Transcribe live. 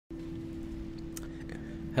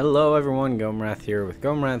Hello everyone, Gomirath here with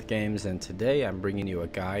Gomirath Games, and today I'm bringing you a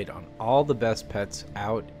guide on all the best pets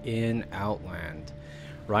out in Outland.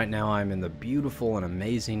 Right now I'm in the beautiful and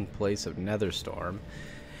amazing place of Netherstorm.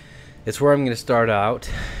 It's where I'm going to start out,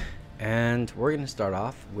 and we're going to start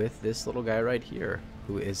off with this little guy right here,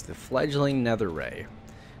 who is the fledgling Nether Ray.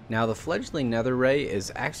 Now the fledgling Nether Ray is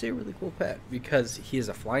actually a really cool pet because he is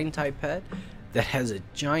a flying type pet that has a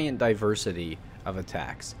giant diversity of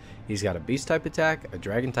attacks. He's got a beast type attack, a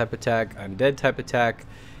dragon type attack, undead type attack,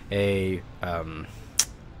 a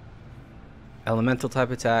elemental type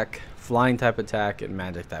attack, flying type attack, and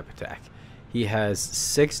magic type attack. He has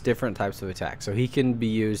 6 different types of attacks, so he can be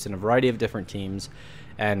used in a variety of different teams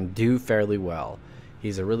and do fairly well.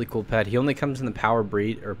 He's a really cool pet. He only comes in the power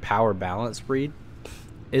breed or power balance breed.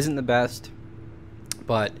 Isn't the best,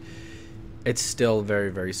 but it's still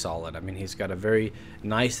very solid. I mean, he's got a very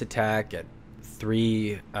nice attack at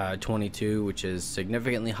 322, which is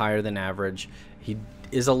significantly higher than average. He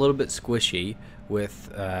is a little bit squishy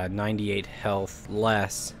with 98 health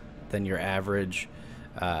less than your average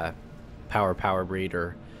power breed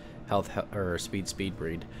or health or speed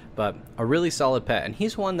breed, but a really solid pet, and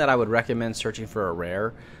he's one that I would recommend searching for a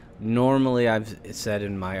rare. Normally, I've said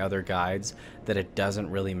in my other guides that it doesn't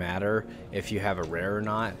really matter if you have a rare or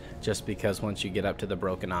not, just because once you get up to the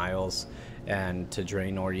Broken Isles and to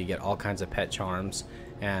Draenor, you get all kinds of pet charms,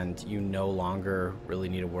 and you no longer really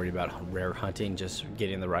need to worry about rare hunting, just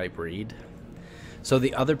getting the right breed. So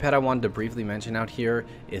the other pet I wanted to briefly mention out here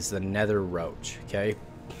is the Nether Roach. Okay,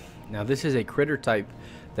 now this is a critter type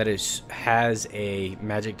that has a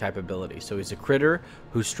magic type ability. So he's a critter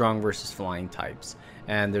who's strong versus flying types.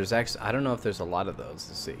 And there's actually, I don't know if there's a lot of those.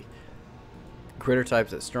 Let's see. Critter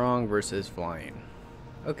types that's strong versus flying.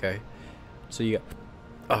 Okay. So you got,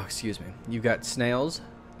 oh, excuse me. You got snails,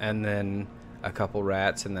 and then a couple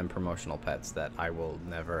rats, and then promotional pets that I will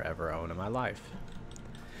never ever own in my life.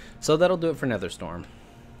 So that'll do it for Netherstorm.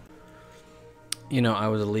 You know, I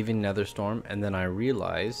was leaving Netherstorm, and then I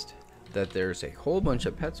realized that there's a whole bunch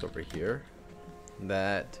of pets over here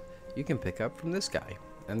that you can pick up from this guy,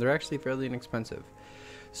 and they're actually fairly inexpensive.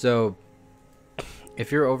 So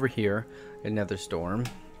if you're over here in Netherstorm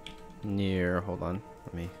near, hold on,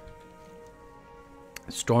 let me,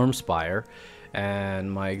 Stormspire,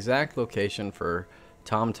 and my exact location for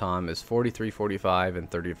Tom is 4345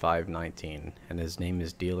 and 3519, and his name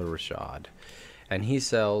is Dealer Rashad, and he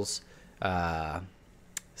sells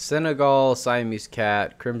Senegal, Siamese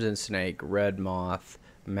Cat, Crimson Snake, Red Moth,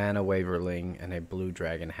 Mana Waverling, and a Blue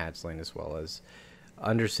Dragon Hatchling, as well as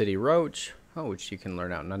Undercity Roach, which you can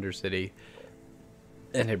learn out in Undercity,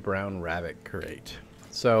 and a Brown Rabbit crate.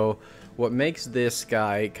 So what makes this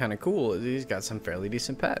guy kind of cool is he's got some fairly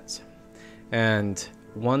decent pets. And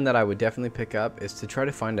one that I would definitely pick up is to try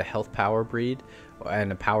to find a health power breed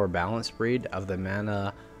and a power balance breed of the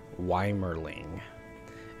Mana Weimerling.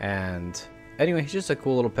 And anyway, he's just a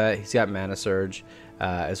cool little pet. He's got Mana Surge,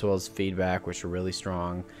 as well as Feedback, which are really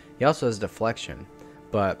strong. He also has Deflection,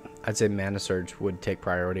 but I'd say Mana Surge would take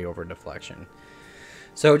priority over Deflection.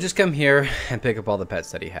 So just come here and pick up all the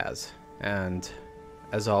pets that he has. And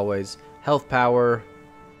as always, Health Power,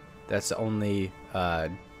 that's the only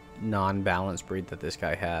non-balanced breed that this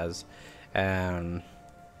guy has. And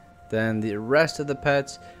then the rest of the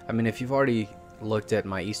pets, I mean, if you've already looked at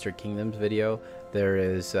my Eastern Kingdoms video, there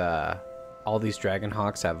is all these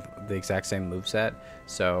Dragonhawks have the exact same moveset,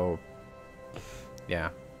 so yeah,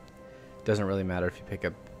 doesn't really matter if you pick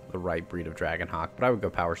up the right breed of Dragonhawk, but I would go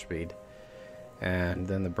Power Speed. And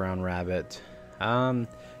then the Brown Rabbit,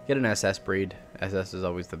 get an SS breed. SS is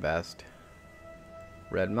always the best.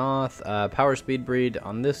 Red Moth, Power Speed breed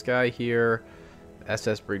on this guy here,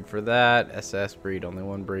 SS breed for that, SS breed, only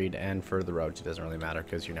one breed, and for the Roach it doesn't really matter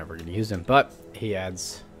because you're never going to use him, but he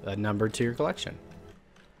adds a number to your collection.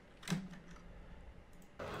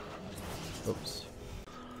 Oops.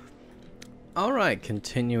 Alright,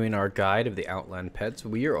 continuing our guide of the Outland pets,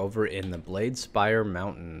 we are over in the Bladespire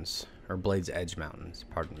Mountains, or Blades Edge Mountains,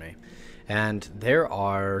 pardon me. And there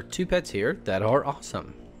are 2 pets here that are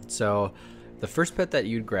awesome. So the first pet that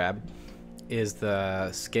you'd grab is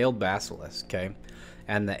the Scaled Basilisk, okay?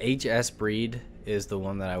 And the HS breed is the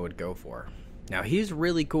one that I would go for. Now he's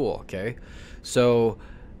really cool, okay? So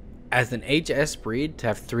as an HS breed, to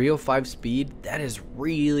have 305 speed, that is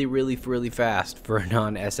really fast for a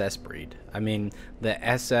non-SS breed. I mean, the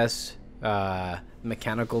SS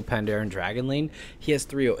Mechanical Pandaren Dragonling, he has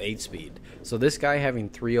 308 speed. So this guy having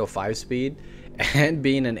 305 speed and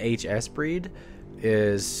being an HS breed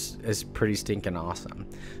is pretty stinking awesome.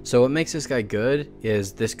 So what makes this guy good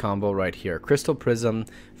is this combo right here: Crystal Prism,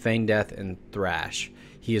 Feign Death, and Thrash.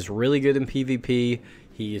 He is really good in PvP.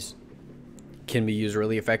 He He's can be used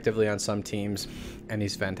really effectively on some teams, and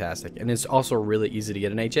he's fantastic. And it's also really easy to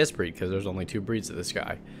get an HS breed because there's only 2 breeds of this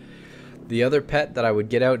guy. The other pet that I would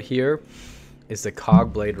get out here is the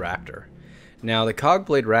Cogblade Raptor. Now, the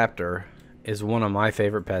Cogblade Raptor is one of my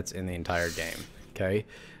favorite pets in the entire game. Okay,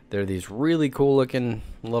 they're these really cool looking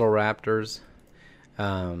little raptors.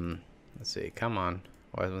 Let's see, come on,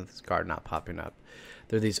 why is this card not popping up?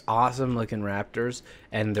 They're these awesome looking raptors,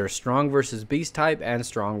 and they're strong versus beast type and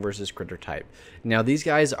strong versus critter type. Now, these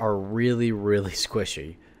guys are really, really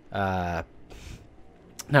squishy. Not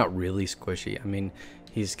really squishy. I mean,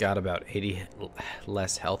 he's got about 80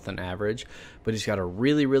 less health than average, but he's got a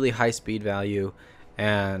really, really high speed value,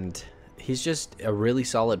 and he's just a really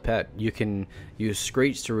solid pet. You can use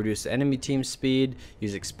Screech to reduce the enemy team's speed,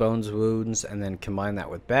 use Expose Wounds, and then combine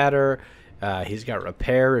that with Batter. He's got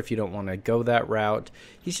Repair if you don't want to go that route.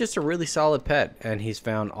 He's just a really solid pet, and he's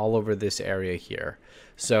found all over this area here.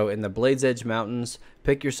 So in the Blade's Edge Mountains,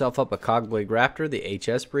 pick yourself up a Cogblade Raptor, the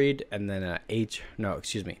HS breed, and then a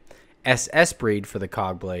SS breed for the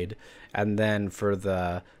Cogblade, and then for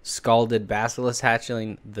the Scalded Basilisk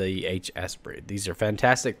Hatchling, the HS breed. These are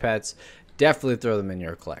fantastic pets. Definitely throw them in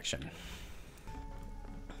your collection.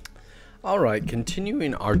 Alright,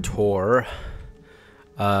 continuing our tour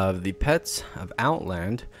of the pets of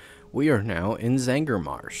Outland, we are now in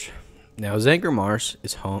Zangarmarsh. Now, Zangarmarsh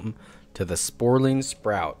is home to the Sporling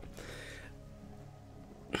Sprout.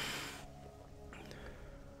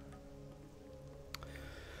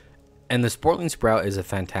 And the Sporling Sprout is a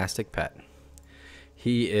fantastic pet.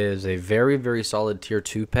 He is a very, very solid tier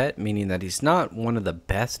 2 pet, meaning that he's not one of the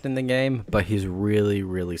best in the game, but he's really,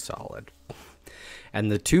 really solid.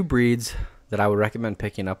 And the 2 breeds that I would recommend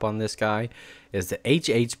picking up on this guy is the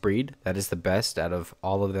HH breed. That is the best out of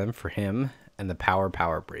all of them for him, and the Power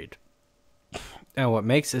breed. Now, what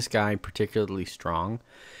makes this guy particularly strong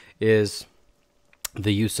is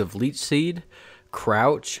the use of Leech Seed,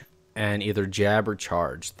 Crouch, and either Jab or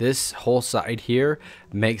Charge. This whole side here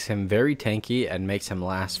makes him very tanky and makes him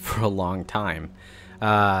last for a long time.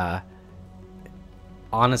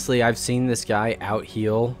 Honestly, I've seen this guy out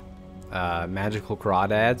heal Magical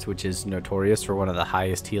Crawdads, which is notorious for one of the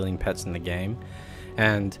highest healing pets in the game,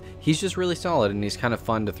 and he's just really solid, and he's kind of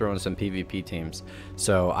fun to throw in some PvP teams,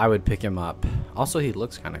 so I would pick him up. Also, he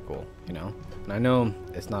looks kind of cool, you know, and I know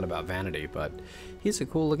it's not about vanity, but he's a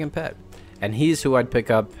cool looking pet, and he's who I'd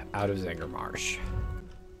pick up out of Zangarmarsh.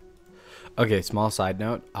 Okay, small side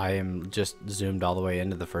note, I am just zoomed all the way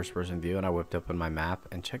into the first person view, and I whipped open my map,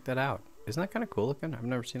 and check that out. Isn't that kind of cool looking? I've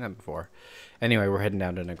never seen that before. Anyway, we're heading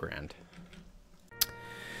down to Nagrand.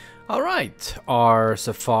 Alright, our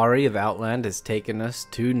safari of Outland has taken us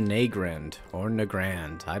to Nagrand, or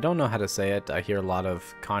Nagrand. I don't know how to say it. I hear a lot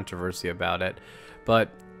of controversy about it. But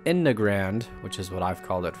in Nagrand, which is what I've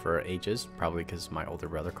called it for ages, probably because my older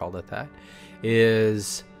brother called it that,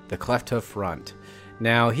 is the Clefthoof Runt.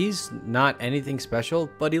 Now, he's not anything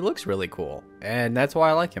special, but he looks really cool, and that's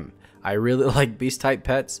why I like him. I really like beast-type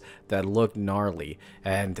pets that look gnarly,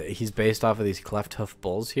 and he's based off of these Clefthoof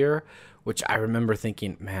bulls here, which I remember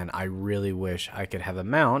thinking, man, I really wish I could have a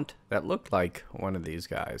mount that looked like one of these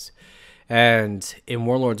guys. And in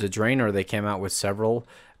Warlords of Draenor, they came out with several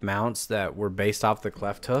mounts that were based off the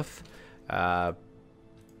Clefthoof.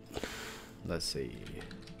 Let's see.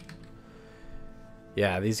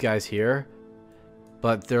 Yeah, these guys here.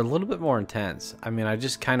 But they're a little bit more intense. I mean, I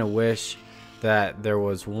just kind of wish that there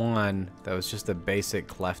was one that was just a basic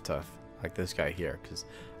Clefthoof, like this guy here, because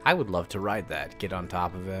I would love to ride that, get on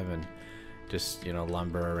top of him and just, you know,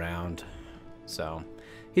 lumber around. So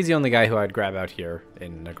he's the only guy who I'd grab out here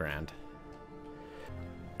in Nagrand.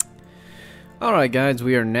 Alright guys,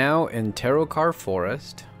 we are now in Terokar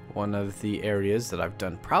Forest, one of the areas that I've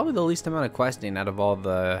done probably the least amount of questing out of all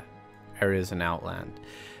the areas in Outland.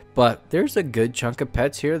 But there's a good chunk of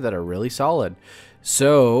pets here that are really solid.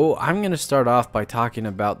 So I'm going to start off by talking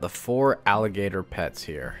about the 4 alligator pets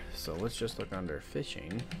here. So let's just look under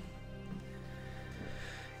fishing.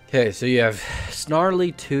 Okay, so you have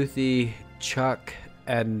Snarly, Toothy, Chuck,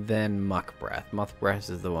 and then Muck Breath. Muck Breath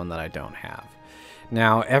is the one that I don't have.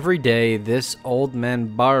 Now, every day, this old man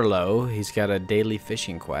Barlow, he's got a daily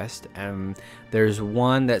fishing quest, and there's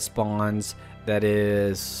one that spawns that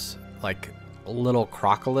is like little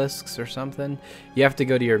crocolisks or something. You have to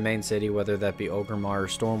go to your main city, whether that be Orgrimmar or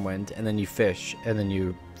Stormwind, and then you fish, and then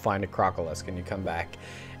you find a crocolisk, and you come back.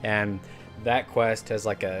 And that quest has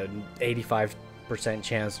like a 85%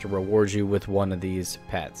 chance to reward you with one of these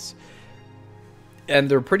pets. And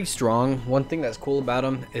they're pretty strong. One thing that's cool about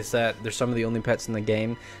them is that they're some of the only pets in the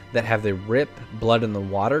game that have the Rip Blood in the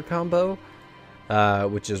Water combo.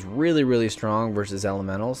 which is really, really strong versus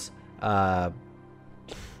elementals. And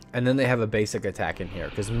then they have a basic attack in here,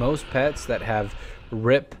 because most pets that have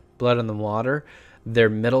Rip, Blood in the Water, their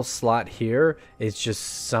middle slot here is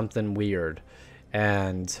just something weird.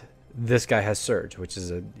 And this guy has Surge, which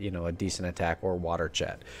is a decent attack, or Water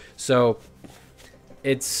Jet. So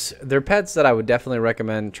they're pets that I would definitely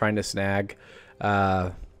recommend trying to snag.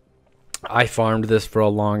 I farmed this for a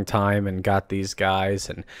long time and got these guys,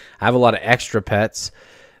 and I have a lot of extra pets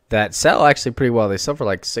that sell actually pretty well. They sell for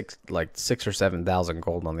like 6,000 or 7,000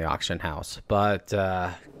 gold on the auction house. But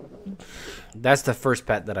that's the first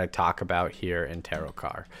pet that I talk about here in Tarot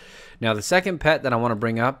Car. Now the second pet that I want to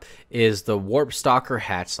bring up is the Warp Stalker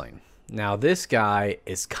Hatchling. Now this guy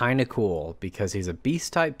is kind of cool because he's a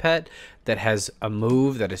beast type pet that has a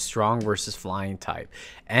move that is strong versus flying type,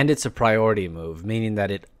 and it's a priority move, meaning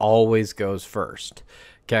that it always goes first.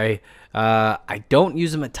 Okay, I don't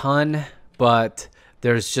use him a ton, but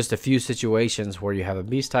there's just a few situations where you have a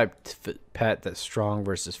beast type pet that's strong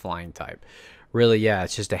versus flying type. Really, yeah,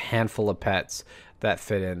 it's just a handful of pets that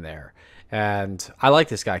fit in there. And I like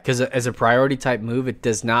this guy because as a priority type move, it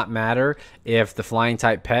does not matter if the flying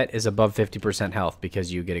type pet is above 50% health,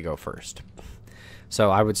 because you get to go first. So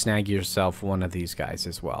I would snag yourself one of these guys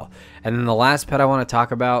as well. And then the last pet I want to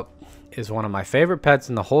talk about is one of my favorite pets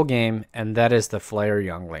in the whole game, and that is the Flare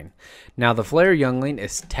Youngling. Now the Flare Youngling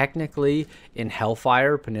is technically in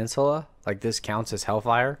Hellfire Peninsula, like this counts as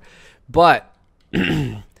Hellfire, but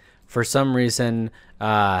for some reason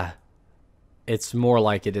it's more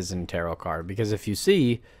like it is in Tarot Car, because if you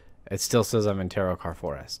see, it still says I'm in Tarot Car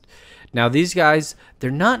Forest. Now these guys,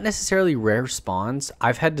 they're not necessarily rare spawns.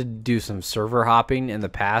 I've had to do some server hopping in the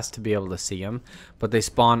past to be able to see them, but they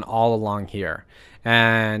spawn all along here.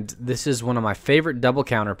 And this is one of my favorite double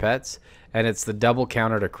counter pets, and it's the double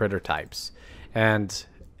counter to critter types. And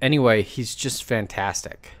anyway, he's just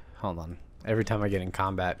fantastic. Hold on. Every time I get in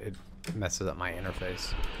combat, it messes up my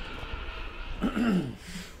interface.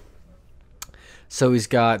 So he's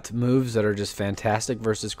got moves that are just fantastic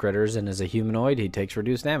versus critters, and as a humanoid, he takes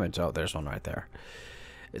reduced damage. Oh, there's one right there.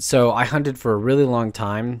 So I hunted for a really long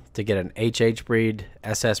time to get an HH breed,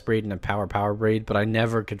 SS breed, and a power breed, but I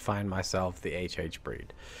never could find myself the HH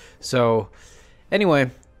breed. So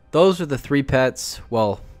anyway, those are the 3 pets.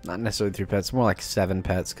 Well, not necessarily 3 pets, more like 7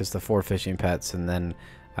 pets, because the 4 fishing pets, and then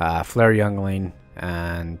Flare Youngling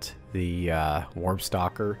and the Warp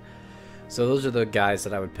Stalker. So those are the guys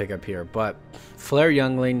that I would pick up here. But Flare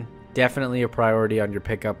Youngling, definitely a priority on your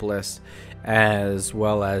pickup list, as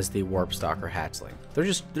well as the Warp Stalker Hatchling. They're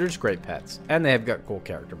just great pets, and they have got cool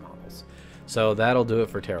character models. So that'll do it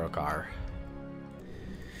for Tarot Car.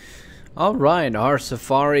 Alright, our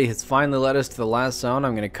safari has finally led us to the last zone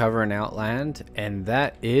I'm going to cover in Outland, and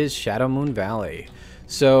that is Shadowmoon Valley.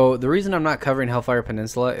 So the reason I'm not covering Hellfire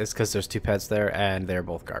Peninsula is because there's 2 pets there, and they're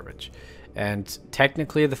both garbage. And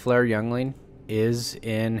technically the Flare Youngling is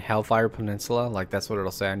in Hellfire Peninsula, like that's what it'll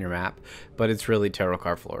say on your map, but it's really Tarot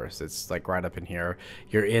Car Forest. It's like right up in here.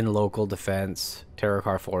 You're in local defense Tarot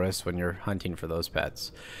Car Forest when you're hunting for those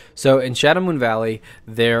pets. So in Shadowmoon Valley,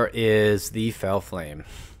 there is the Fell Flame.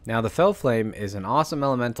 Now the Fell Flame is an awesome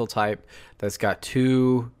elemental type that's got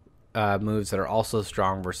 2 moves that are also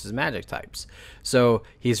strong versus magic types. So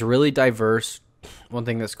he's really diverse. One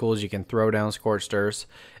thing that's cool is you can throw down Scorched Earth,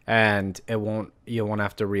 and you won't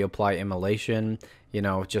have to reapply Immolation,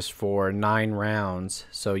 just for 9 rounds.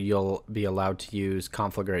 So you'll be allowed to use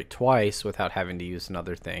Conflagrate twice without having to use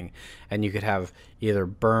another thing. And you could have either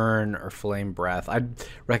Burn or Flame Breath. I'd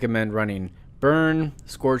recommend running Burn,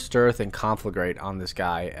 Scorched Earth, and Conflagrate on this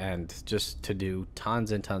guy, and just to do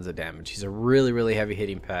tons and tons of damage. He's a really, really heavy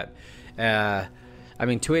hitting pet. I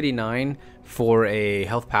mean, 289 for a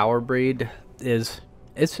health power breed is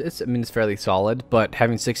it's fairly solid, but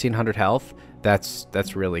having 1600 health, that's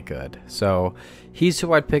really good. So he's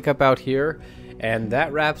who I'd pick up out here. And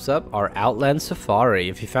that wraps up our Outland Safari.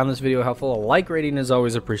 If you found this video helpful, a like rating is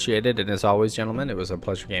always appreciated. And as always, gentlemen, it was a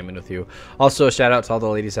pleasure gaming with you. Also, a shout out to all the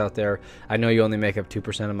ladies out there. I know you only make up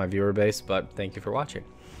 2% of my viewer base, but thank you for watching.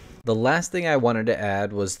 The last thing I wanted to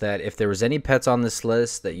add was that if there was any pets on this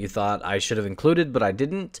list that you thought I should have included but I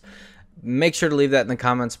didn't, make sure to leave that in the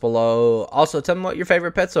comments below. Also, tell me what your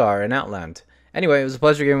favorite pets are in Outland. Anyway, it was a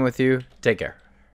pleasure gaming with you. Take care.